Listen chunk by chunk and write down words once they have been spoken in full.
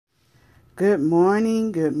Good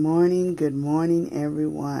morning, good morning, good morning,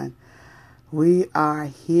 everyone. We are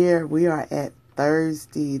here. We are at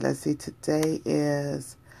Thursday. Let's see, today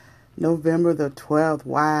is November the 12th.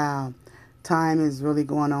 Wow. Time is really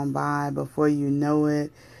going on by. Before you know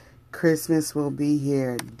it, Christmas will be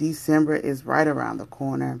here. December is right around the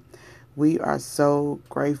corner. We are so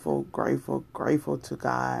grateful to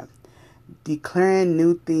God. Declaring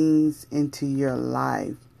new things into your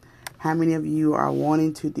life. How many of you are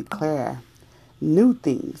wanting to declare new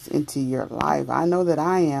things into your life? I know that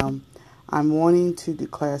I am. I'm wanting to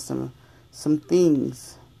declare some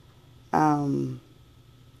things that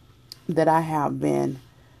I have been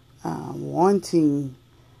wanting,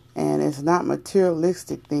 and it's not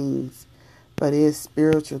materialistic things, but it's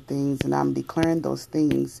spiritual things, and I'm declaring those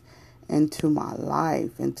things into my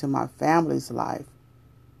life, into my family's life.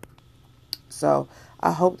 So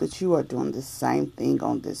I hope that you are doing the same thing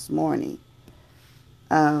on this morning.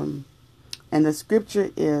 And the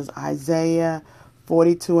scripture is Isaiah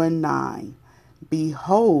 42:9.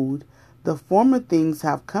 Behold, the former things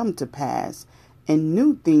have come to pass, and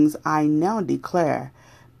new things I now declare.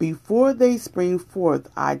 Before they spring forth,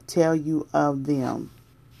 I tell you of them.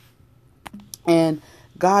 And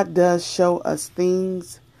God does show us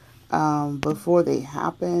things before they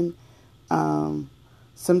happen.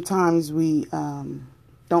 Sometimes we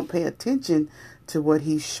don't pay attention to what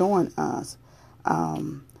He's showing us.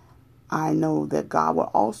 I know that God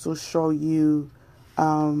will also show you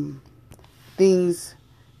things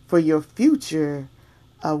for your future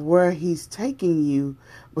of where He's taking you,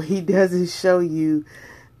 but He doesn't show you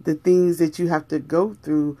the things that you have to go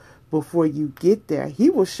through before you get there. He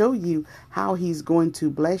will show you how He's going to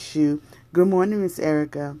bless you. Good morning, Miss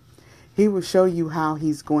Erica. He will show you how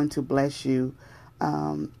He's going to bless you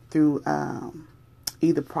through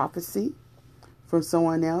either prophecy from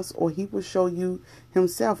someone else, or He will show you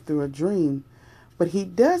Himself through a dream. But He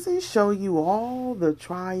doesn't show you all the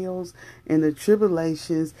trials and the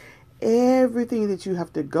tribulations, everything that you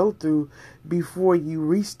have to go through before you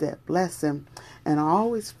reach that blessing. And I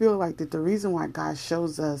always feel like that the reason why God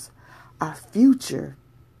shows us our future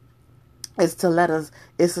is to let us,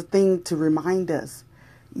 it's a thing to remind us.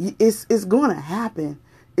 It's going to happen.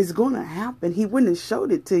 It's going to happen. He wouldn't have showed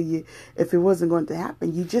it to you if it wasn't going to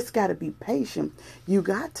happen. You just got to be patient. You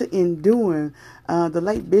got to endure. The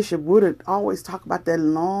late Bishop Woodard always talk about that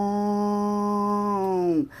long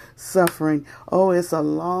suffering. Oh, it's a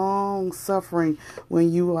long suffering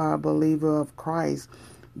when you are a believer of Christ.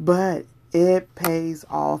 But it pays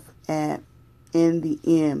off in the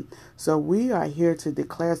end. So we are here to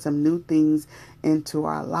declare some new things into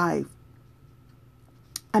our life.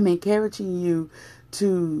 I'm encouraging you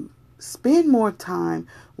to spend more time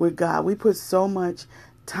with God. We put so much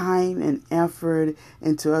time and effort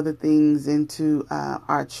into other things, into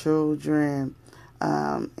our children,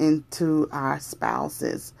 into our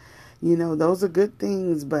spouses. You know, those are good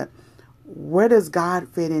things, but where does God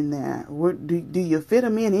fit in there? Where, do you fit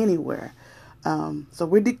Him in anywhere? So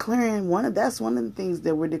we're declaring that's one of the things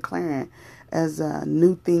that we're declaring as a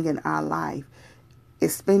new thing in our life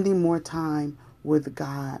is spending more time with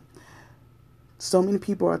God. So many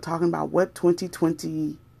people are talking about what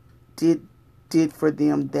 2020 did for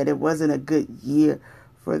them, that it wasn't a good year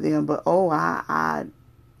for them. But I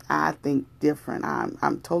think different.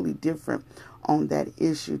 I'm totally different on that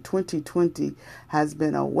issue. 2020 has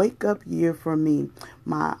been a wake-up year for me.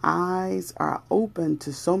 My eyes are open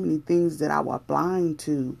to so many things that I was blind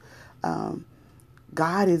to.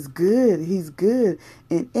 God is good. He's good.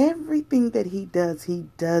 And everything that He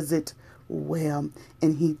does it well.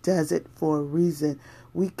 And He does it for a reason.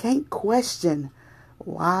 We can't question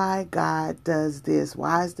why God does this.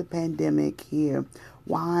 Why is the pandemic here?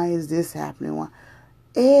 Why is this happening? Why?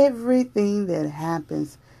 Everything that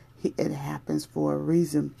happens, it happens for a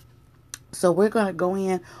reason. So we're going to go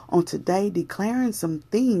in on today declaring some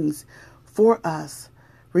things for us.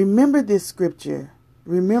 Remember this scripture.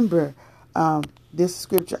 Remember this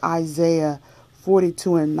scripture, Isaiah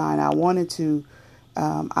 42:9. I wanted to,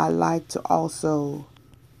 I like to also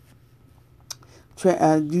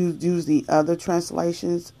use the other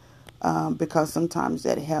translations because sometimes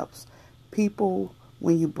that helps people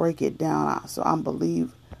when you break it down. So I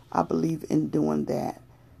believe in doing that.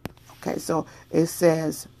 Okay, so it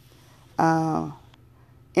says,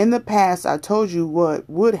 in the past I told you what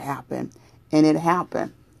would happen, and it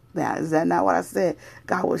happened. Now, is that not what I said?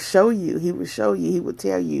 God will show you. He will show you. He will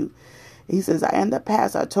tell you. He says, in the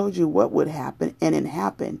past I told you what would happen, and it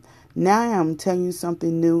happened. Now I'm telling you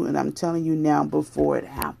something new, and I'm telling you now before it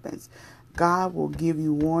happens. God will give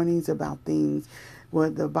you warnings about things.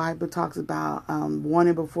 What the Bible talks about,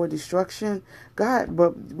 warning before destruction. God,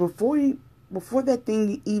 but before before that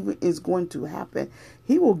thing even is going to happen,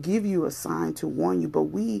 he will give you a sign to warn you. But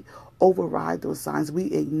we override those signs. We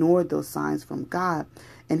ignore those signs from God.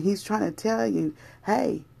 And he's trying to tell you,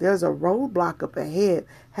 hey, there's a roadblock up ahead.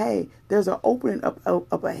 Hey, there's an opening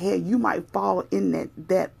up ahead. You might fall in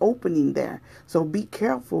that opening there. So be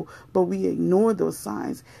careful. But we ignore those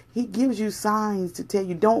signs. He gives you signs to tell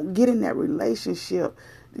you, don't get in that relationship.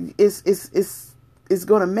 It's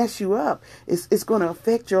going to mess you up. It's going to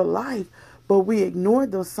affect your life. But we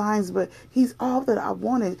ignored those signs. But he's all that I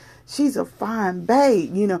wanted. She's a fine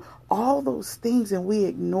babe. All those things. And we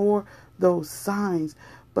ignore those signs.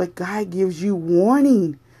 But God gives you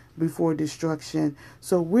warning before destruction.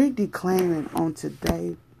 So we're declaring on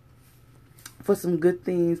today for some good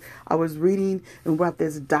things. I was reading about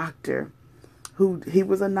this doctor he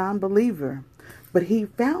was a non-believer. But he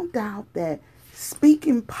found out that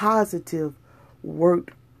speaking positive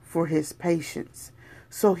worked for his patients.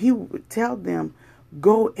 So he would tell them,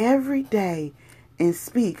 go every day and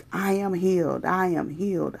speak, I am healed, I am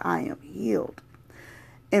healed, I am healed.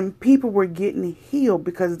 And people were getting healed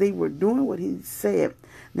because they were doing what he said.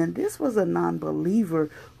 Now, this was a non-believer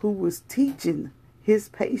who was teaching his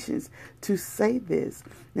patients to say this.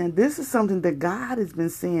 Now, this is something that God has been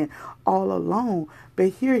saying all along.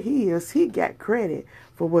 But here he is. He got credit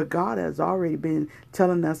for what God has already been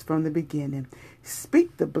telling us from the beginning.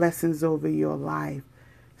 Speak the blessings over your life.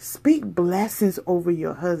 Speak blessings over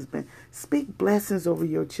your husband. Speak blessings over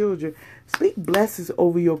your children. Speak blessings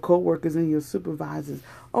over your co-workers and your supervisors.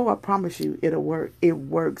 Oh, I promise you, it'll work. It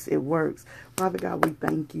works. It works. Father God, we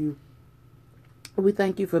thank you. We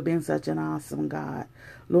thank you for being such an awesome God.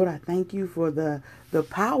 Lord, I thank you for the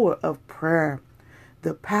power of prayer.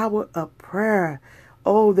 The power of prayer.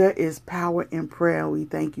 Oh, there is power in prayer. We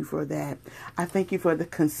thank you for that. I thank you for the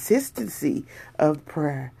consistency of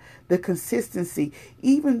prayer. The consistency,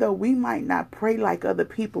 even though we might not pray like other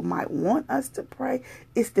people might want us to pray,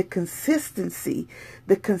 it's the consistency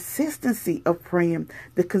of praying,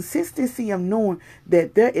 the consistency of knowing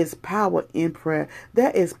that there is power in prayer.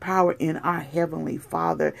 There is power in our Heavenly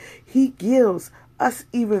Father. He gives us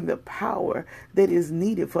even the power that is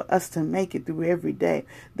needed for us to make it through every day.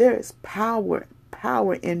 There is power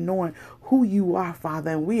in knowing who you are,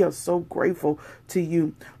 Father, and we are so grateful to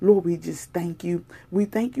you. Lord, we just thank you. We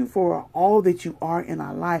thank you for all that you are in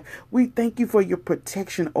our life. We thank you for your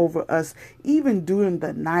protection over us, even during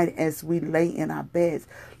the night as we lay in our beds.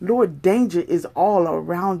 Lord, danger is all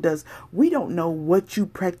around us. We don't know what you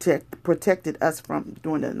protected us from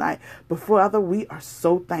during the night, but Father, we are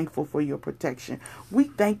so thankful for your protection. We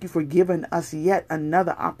thank you for giving us yet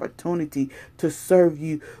another opportunity to serve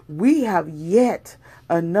you. We have yet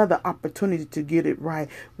another opportunity to get it right.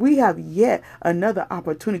 We have yet another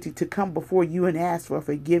opportunity to come before you and ask for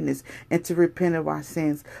forgiveness and to repent of our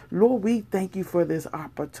sins. Lord, we thank you for this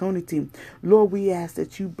opportunity. Lord, we ask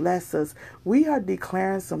that you bless us. We are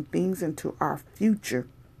declaring some things into our future.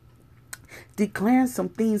 Declaring some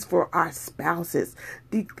things for our spouses.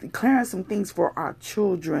 Declaring some things for our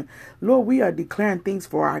children. Lord, we are declaring things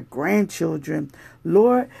for our grandchildren.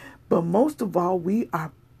 Lord, but most of all, we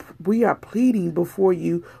are pleading before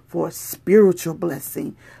you for a spiritual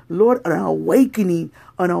blessing. Lord, an awakening.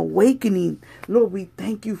 Lord, we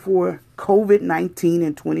thank you for COVID-19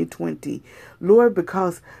 in 2020. Lord,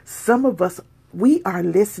 because some of us, we are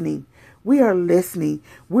listening.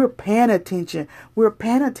 We're paying attention. We're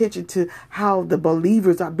paying attention to how the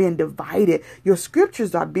believers are being divided. Your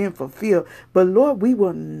scriptures are being fulfilled. But Lord, we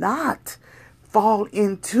will not fall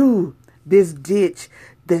into this ditch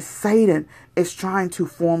that Satan is trying to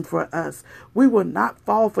form for us. We will not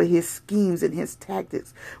fall for his schemes and his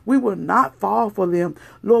tactics. We will not fall for them.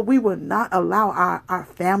 Lord, we will not allow our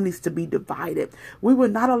families to be divided. We will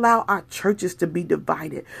not allow our churches to be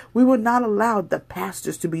divided. We will not allow the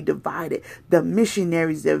pastors to be divided, the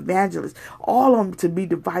missionaries, the evangelists, all of them to be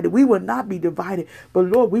divided. We will not be divided, but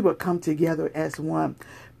Lord, we will come together as one.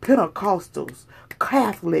 Pentecostals,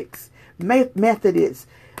 Catholics, Methodists,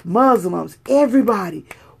 Muslims, everybody.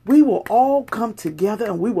 We will all come together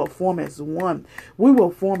and we will form as one. We will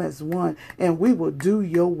form as one and we will do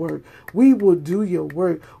your work. We will do your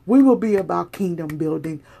work. We will be about kingdom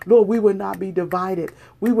building. Lord, we will not be divided.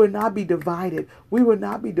 We will not be divided. We will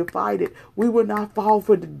not be divided. We will not fall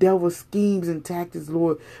for the devil's schemes and tactics,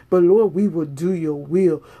 Lord. But Lord, we will do your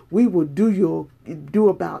will. We will go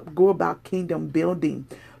about kingdom building.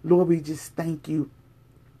 Lord, we just thank you.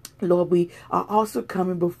 Lord, we are also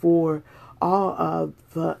coming before on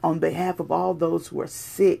behalf of all those who are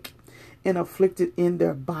sick and afflicted in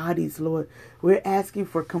their bodies, Lord. We're asking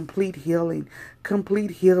for complete healing,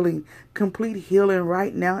 complete healing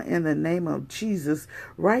right now in the name of Jesus.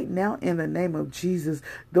 Right now in the name of Jesus.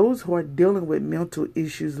 Those who are dealing with mental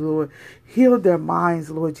issues, Lord, heal their minds,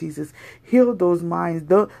 Lord Jesus. Heal those minds.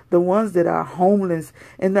 The ones that are homeless,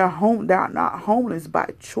 and they're not homeless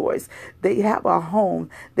by choice. They have a home.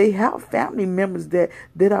 They have family members that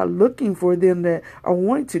are looking for them, that are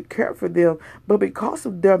wanting to care for them. But because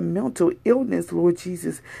of their mental illness, Lord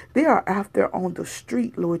Jesus, they are out there on the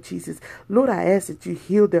street, Lord Jesus. Lord, I ask that you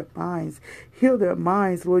heal their minds. Heal their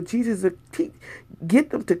minds, Lord Jesus. Get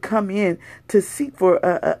them to come in to seek for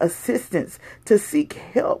assistance, to seek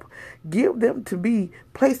help. Give them to be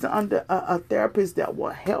placed under a therapist that will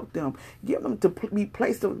help them. Give them to be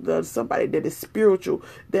placed under somebody that is spiritual,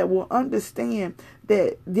 that will understand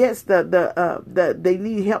that yes, they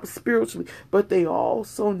need help spiritually, but they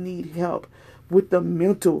also need help with the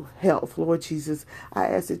mental health, Lord Jesus. I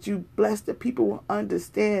ask that you bless the people who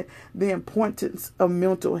understand the importance of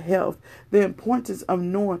mental health, the importance of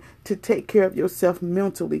knowing to take care of yourself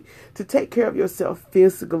mentally, to take care of yourself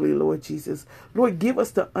physically, Lord Jesus. Lord, give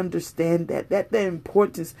us to understand that the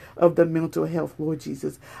importance of the mental health, Lord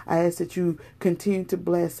Jesus. I ask that you continue to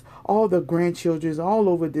bless all the grandchildren all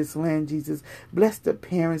over this land, Jesus. Bless the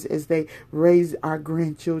parents as they raise our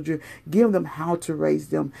grandchildren. Give them how to raise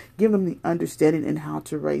them. Give them the understanding and how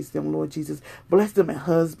to raise them, Lord Jesus. Bless them as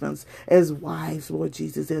husbands, as wives, Lord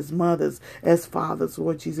Jesus, as mothers, as fathers,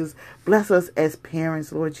 Lord Jesus. Bless us as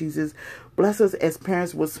parents, Lord Jesus. Bless us as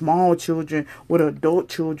parents with small children, with adult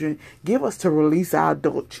children. Give us to release our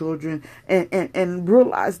adult children and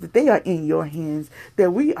realize that they are in your hands,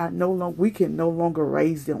 that we can no longer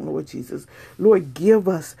raise them, Lord Jesus. Lord, give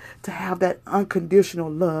us to have that unconditional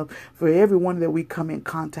love for everyone that we come in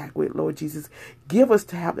contact with, Lord Jesus. Give us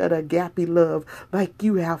to have that agape love like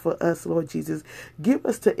you have for us, Lord Jesus. Give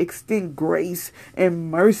us to extend grace and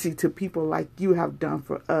mercy to people like you have done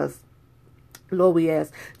for us. Lord, we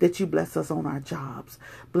ask that you bless us on our jobs.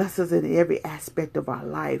 Bless us in every aspect of our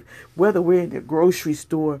life, whether we're in the grocery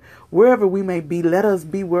store, wherever we may be. Let us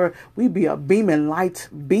be where we be a beaming light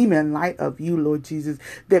of you, Lord Jesus,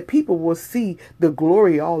 that people will see the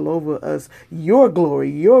glory all over us, your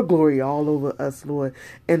glory all over us, Lord.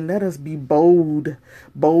 And let us be bold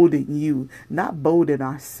in you, not bold in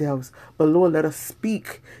ourselves, but Lord, let us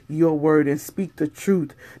speak your word and speak the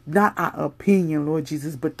truth, not our opinion, Lord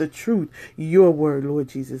Jesus, but the truth, your word, Lord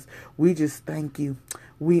Jesus. We just thank you.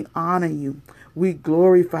 We honor you. We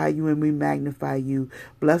glorify you and we magnify you.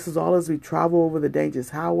 Bless us all as we travel over the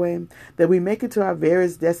dangerous highway, that we make it to our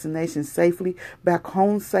various destinations safely, back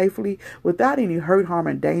home safely, without any hurt, harm,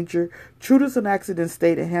 and danger. Shooters and accidents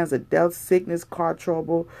stay in the hands of death, sickness, car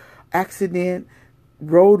trouble, accident,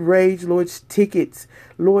 road rage, Lord, tickets.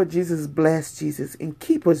 Lord Jesus, bless Jesus and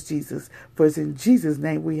keep us, Jesus. For it's in Jesus'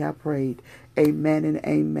 name we have prayed. Amen and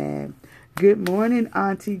amen. Good morning,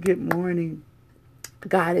 Auntie. Good morning.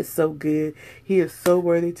 God is so good. He is so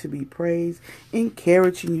worthy to be praised.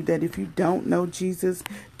 Encouraging you that if you don't know Jesus,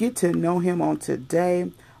 get to know him on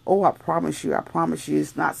today. Oh, I promise you,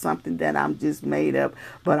 it's not something that I'm just made up,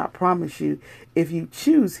 but I promise you, if you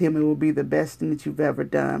choose him, it will be the best thing that you've ever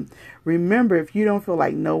done. Remember, if you don't feel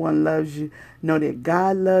like no one loves you, know that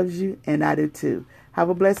God loves you, and I do too. Have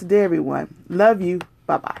a blessed day, everyone. Love you.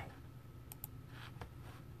 Bye-bye.